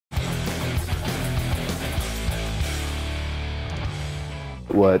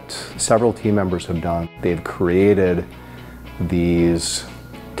What several team members have done, they've created these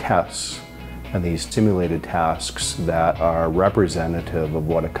tests and these simulated tasks that are representative of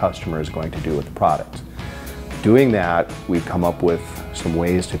what a customer is going to do with the product. Doing that, we've come up with some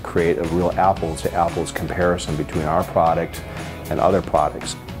ways to create a real apples-to-apples comparison between our product and other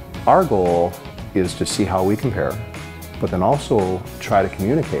products. Our goal is to see how we compare, but then also try to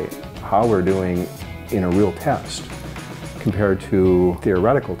communicate how we're doing in a real test compared to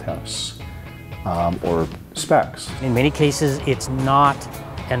theoretical tests or specs. In many cases, it's not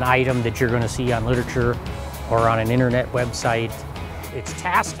an item that you're going to see on literature or on an internet website. It's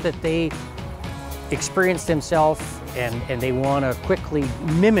tasks that they experience themselves and they want to quickly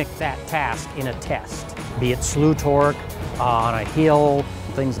mimic that task in a test. Be it slew torque, on a hill,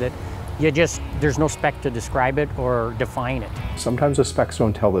 things that there's no spec to describe it or define it. Sometimes the specs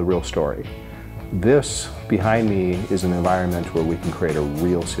don't tell the real story. This behind me is an environment where we can create a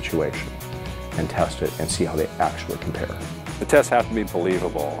real situation and test it and see how they actually compare. The tests have to be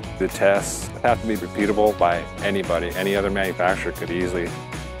believable. The tests have to be repeatable by anybody. Any other manufacturer could easily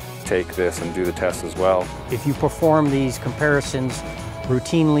take this and do the test as well. If you perform these comparisons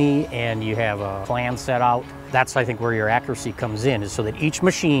routinely and you have a plan set out, that's, I think, where your accuracy comes in, is so that each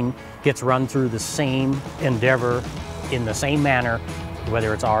machine gets run through the same endeavor in the same manner,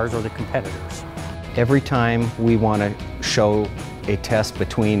 whether it's ours or the competitors. Every time we want to show a test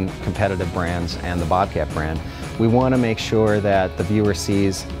between competitive brands and the Bobcat brand, we want to make sure that the viewer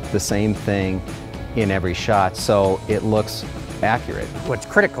sees the same thing in every shot so it looks accurate. What's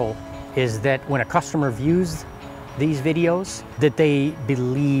critical is that when a customer views these videos, that they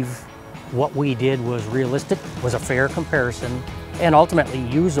believe what we did was realistic, was a fair comparison, and ultimately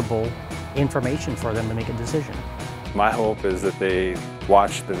usable information for them to make a decision. My hope is that they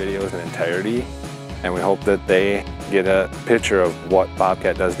watch the videos in entirety, and we hope that they get a picture of what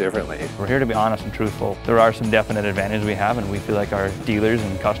Bobcat does differently. We're here to be honest and truthful. There are some definite advantages we have, and we feel like our dealers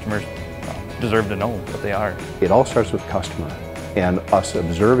and customers deserve to know what they are. It all starts with the customer and us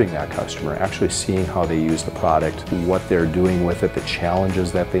observing that customer, actually seeing how they use the product, what they're doing with it, the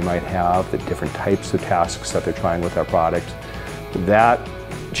challenges that they might have, the different types of tasks that they're trying with our product. That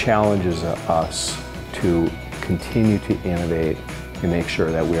challenges us to continue to innovate and make sure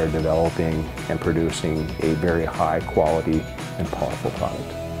that we are developing and producing a very high quality and powerful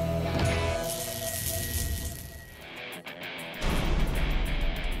product.